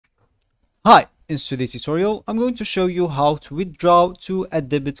Hi, in today's tutorial, I'm going to show you how to withdraw to a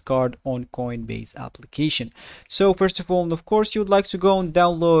debit card on Coinbase application. So first of all, of course, you'd like to go and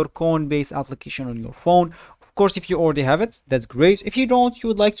download Coinbase application on your phone. Of course, if you already have it, that's great. If you don't, you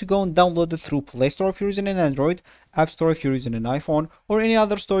would like to go and download it through Play Store if you're using an Android, App Store if you're using an iPhone, or any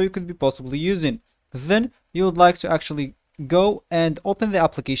other store you could be possibly using. Then you would like to actually go and open the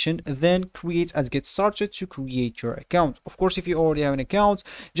application, then create and get started to create your account. Of course, if you already have an account,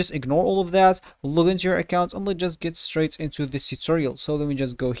 just ignore all of that, log into your account, and let's just get straight into this tutorial. So let me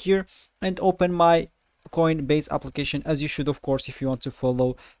just go here and open my Coinbase application, as you should, of course, if you want to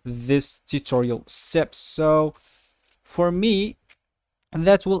follow this tutorial steps. So for me,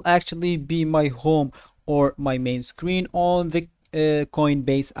 that will actually be my home or my main screen on the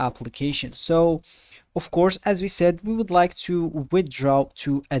Coinbase application. So of course, as we said, we would like to withdraw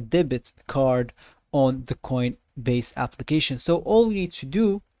to a debit card on the Coinbase application. So all you need to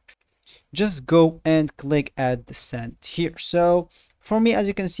do, just go and click add the send here. So for me, as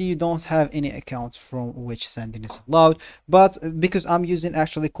you can see, you don't have any accounts from which sending is allowed, but because I'm using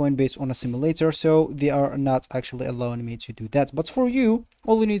actually Coinbase on a simulator, so they are not actually allowing me to do that. But for you,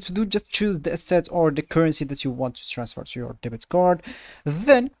 all you need to do, just choose the asset or the currency that you want to transfer to your debit card.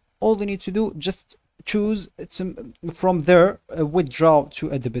 Then all you need to do, just choose from there withdraw to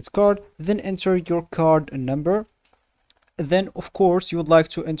a debit card, then enter your card number. Then of course you would like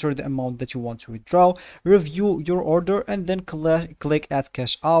to enter the amount that you want to withdraw, review your order, and then click add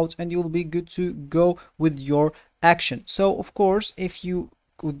cash out, and you'll be good to go with your action. So of course, if you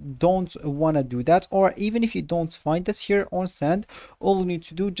don't want to do that, or even if you don't find us here on send, all you need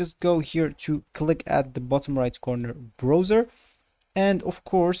to do, just go here to click at the bottom right corner browser, and of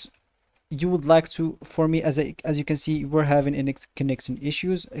course you would like to, for me, as you can see, we're having any connection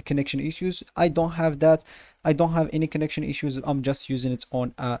issues. I don't have that. I don't have any connection issues. I'm just using it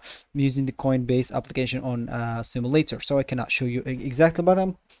on using the Coinbase application on simulator, so I cannot show you exactly, but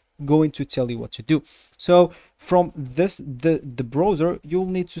I'm going to tell you what to do. So from the browser, you'll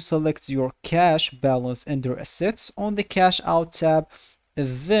need to select your cash balance under assets on the cash out tab.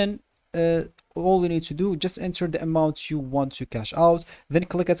 Then all you need to do, just enter the amount you want to cash out, then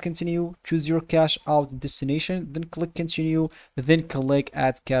click at continue, choose your cash out destination, then click continue, then click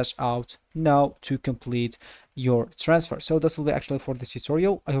add cash out now to complete your transfer. So this will be actually for this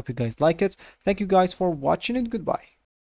tutorial. I hope you guys like it. Thank you guys for watching, and goodbye.